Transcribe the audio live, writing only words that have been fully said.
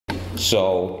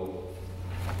So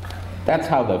that's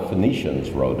how the Phoenicians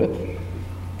wrote it.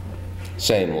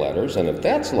 Same letters, and if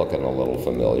that's looking a little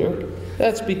familiar,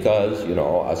 that's because, you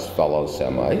know, us fellow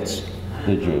Semites,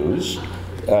 the Jews,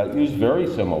 use very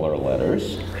similar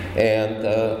letters, and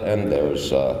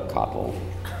there's Kotel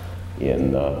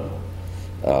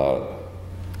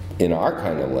in our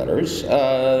kind of letters,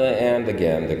 and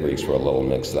again, the Greeks were a little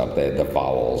mixed up. They had the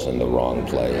vowels in the wrong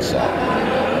place.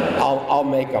 I'll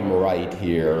make them right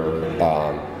here.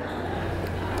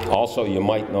 Also, you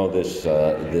might know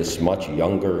this much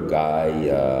younger guy,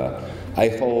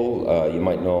 Eichel. You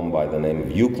might know him by the name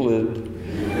of Euclid.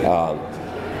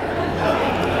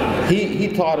 He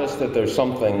taught us that there's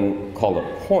something called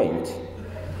a point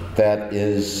that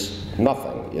is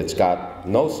nothing. It's got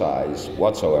no size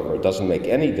whatsoever. It doesn't make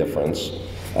any difference.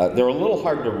 They're a little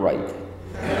hard to write.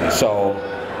 So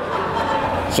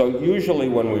usually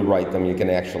when we write them, you can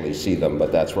actually see them,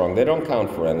 but that's wrong. They don't count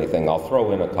for anything. I'll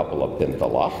throw in a couple of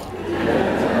pintalach.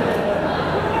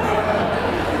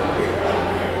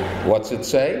 What's it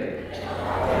say?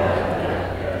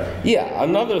 Yeah,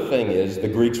 another thing is the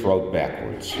Greeks wrote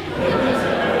backwards.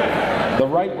 The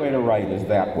right way to write is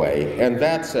that way, and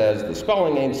that says the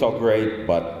spelling ain't so great,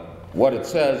 but what it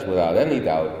says, without any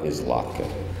doubt, is latke.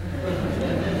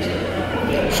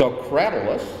 So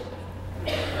Cratylus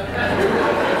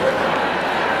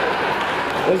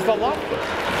is the latke.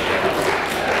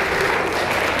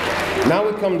 Now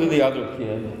we come to the other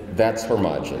kid, that's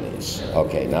Hermogenes.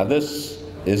 Okay, now this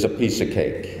is a piece of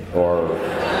cake, or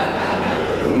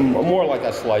more like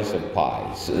a slice of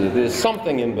pie. There's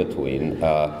something in between.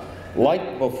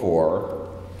 Like before,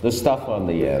 the stuff on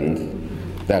the end,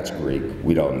 that's Greek.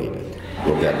 We don't need it.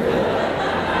 We'll get rid of it.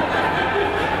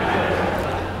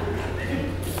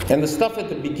 And the stuff at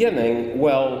the beginning,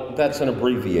 well, that's an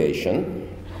abbreviation.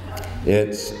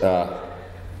 It's Horav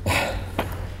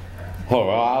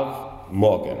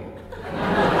Mogen.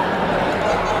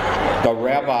 The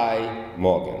Rabbi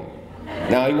Mogen.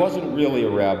 Now, he wasn't really a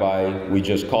rabbi. We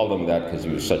just called him that because he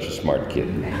was such a smart kid.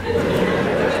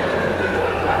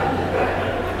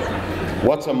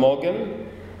 What's a mogen?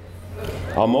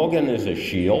 A mogen is a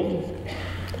shield.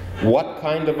 What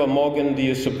kind of a mogen do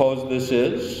you suppose this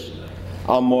is?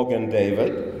 A mogen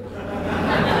David.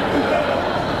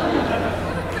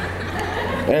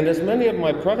 And as many of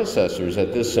my predecessors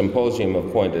at this symposium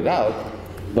have pointed out,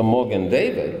 the mogen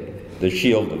David, the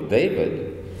shield of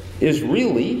David, is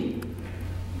really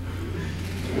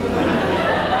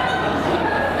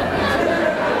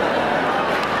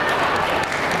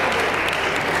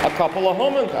a couple of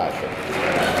Hamantaschen.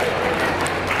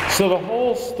 So the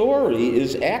whole story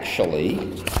is actually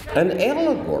an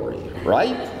allegory,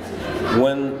 right?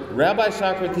 When Rabbi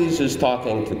Socrates is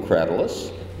talking to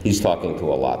Cratylus, he's talking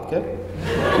to a latke.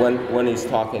 When he's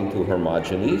talking to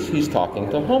Hermogenes, he's talking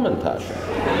to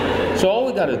Hamantaschen. So all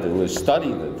we got to do is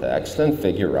study the text and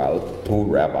figure out who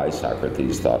Rabbi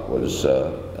Socrates thought was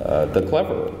the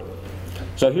cleverer.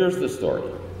 So here's the story.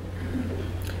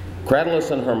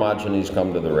 Cratylus and Hermogenes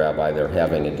come to the rabbi. They're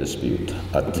having a dispute,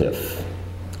 a tiff,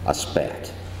 a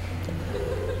spat.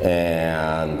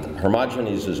 And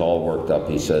Hermogenes is all worked up.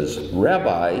 He says,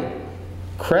 Rabbi,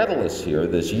 Cratylus here,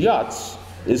 this yutz,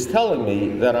 is telling me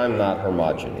that I'm not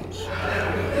Hermogenes.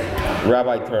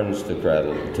 Rabbi turns to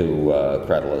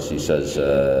Cratylus. He says,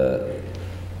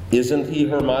 isn't he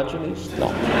Hermogenes?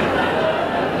 No.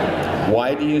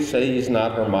 Why do you say he's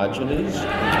not Hermogenes?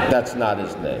 That's not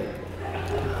his name.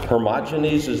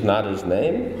 Hermogenes is not his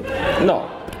name? No.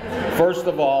 First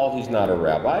of all, he's not a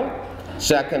rabbi.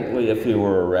 Secondly, if he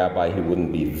were a rabbi, he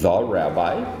wouldn't be the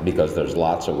rabbi, because there's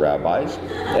lots of rabbis.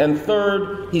 And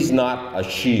third, he's not a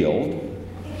shield.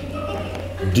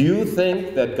 Do you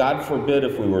think that, God forbid,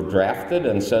 if we were drafted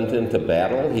and sent into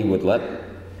battle, he would let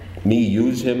me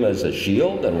use him as a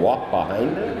shield and walk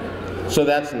behind him? So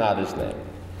that's not his name.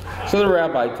 So the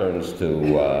rabbi turns to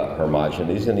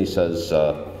Hermogenes and he says,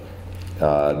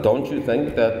 don't you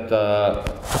think that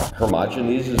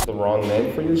Hermogenes is the wrong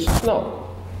name for you? He says, no.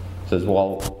 He says,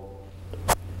 well,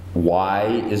 why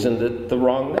isn't it the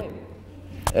wrong name?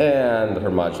 And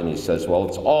Hermogenes says, well,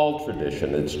 it's all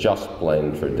tradition. It's just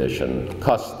plain tradition.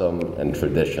 Custom and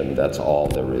tradition, that's all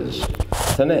there is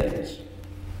to names.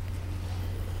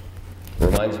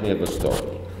 Reminds me of a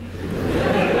story.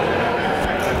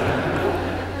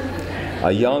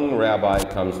 A young rabbi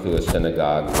comes to a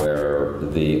synagogue where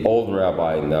the old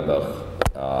rabbi Nebuch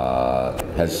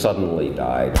has suddenly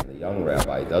died. The young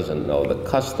rabbi doesn't know the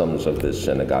customs of this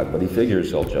synagogue, but he figures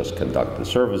he'll just conduct the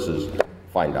services,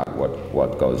 find out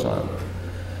what goes on.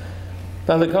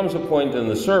 Now there comes a point in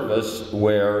the service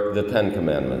where the Ten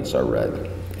Commandments are read.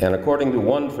 And according to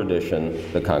one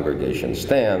tradition, the congregation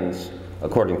stands.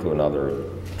 According to another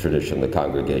tradition, the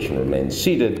congregation remains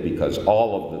seated because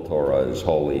all of the Torah is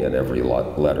holy and every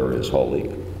letter is holy.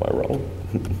 Am I wrong?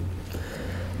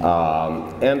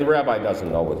 And the rabbi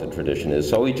doesn't know what the tradition is,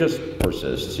 so he just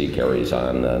persists, he carries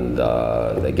on, and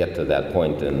they get to that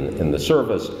point in the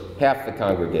service. Half the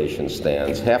congregation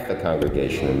stands, half the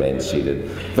congregation remains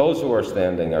seated. Those who are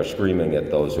standing are screaming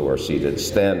at those who are seated,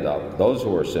 stand up. Those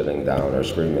who are sitting down are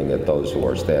screaming at those who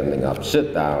are standing up,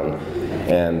 sit down.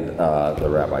 And the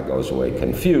rabbi goes away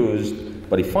confused,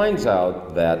 but he finds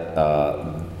out that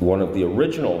one of the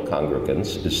original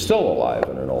congregants is still alive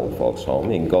in an old folks' home.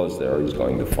 He goes there, he's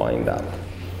going to find out.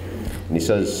 And he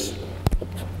says,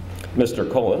 Mr.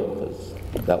 Cohen,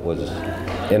 that was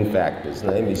in fact his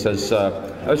name, he says,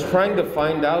 I was trying to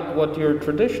find out what your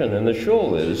tradition in the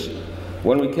shul is.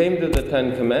 When we came to the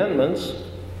 10 Commandments,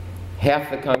 half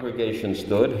the congregation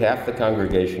stood, half the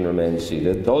congregation remained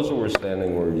seated. Those who were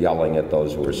standing were yelling at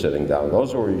those who were sitting down.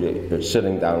 Those who were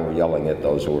sitting down were yelling at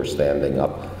those who were standing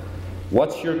up.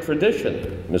 What's your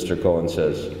tradition? Mr. Cohen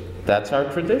says, that's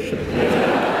our tradition.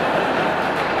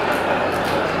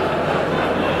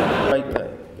 Right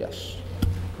name, yes.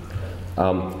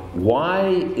 Why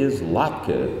is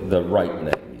Latke the right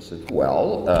name? He said,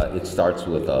 well, it starts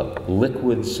with a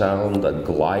liquid sound, a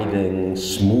gliding,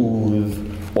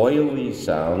 smooth, oily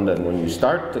sound, and when you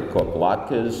start to cook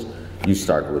latkes, you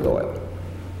start with oil.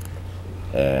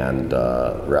 And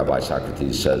Rabbi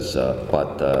Socrates says,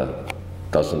 but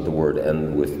doesn't the word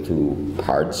end with two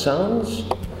hard sounds?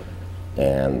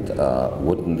 And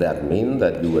wouldn't that mean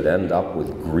that you would end up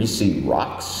with greasy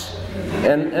rocks?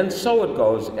 And so it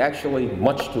goes, actually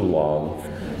much too long.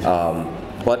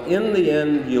 But in the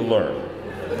end, you learn,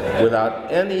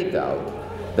 without any doubt,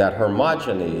 that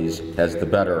Hermogenes has the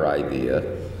better idea,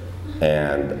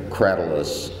 and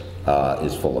Cratylus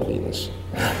is full of beans.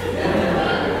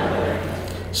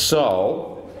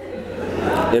 So,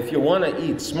 if you want to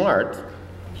eat smart,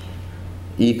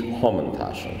 eat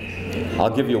Hamantaschen. I'll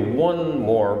give you one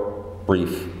more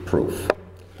brief proof.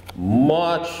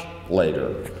 Much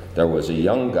later, there was a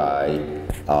young guy,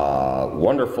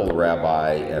 wonderful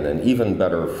rabbi, and an even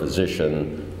better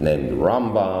physician named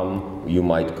Rambam. You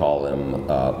might call him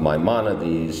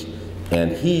Maimonides,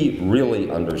 and he really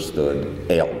understood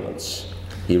ailments.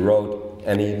 He wrote,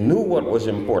 and he knew what was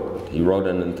important. He wrote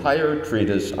an entire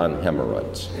treatise on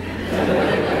hemorrhoids.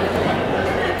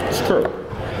 It's true.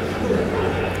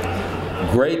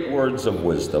 Great words of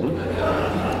wisdom.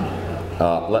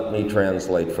 Let me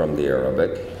translate from the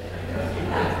Arabic.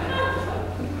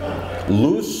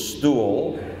 Loose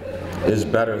stool is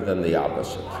better than the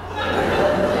opposite.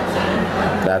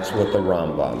 That's what the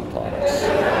Rambam taught us.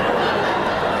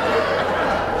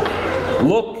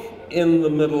 Look in the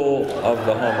middle of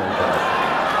the Hamantash.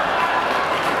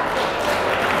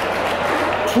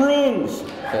 Prunes!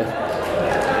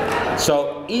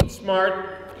 So eat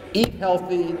smart, eat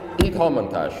healthy, eat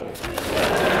Hamantaschen.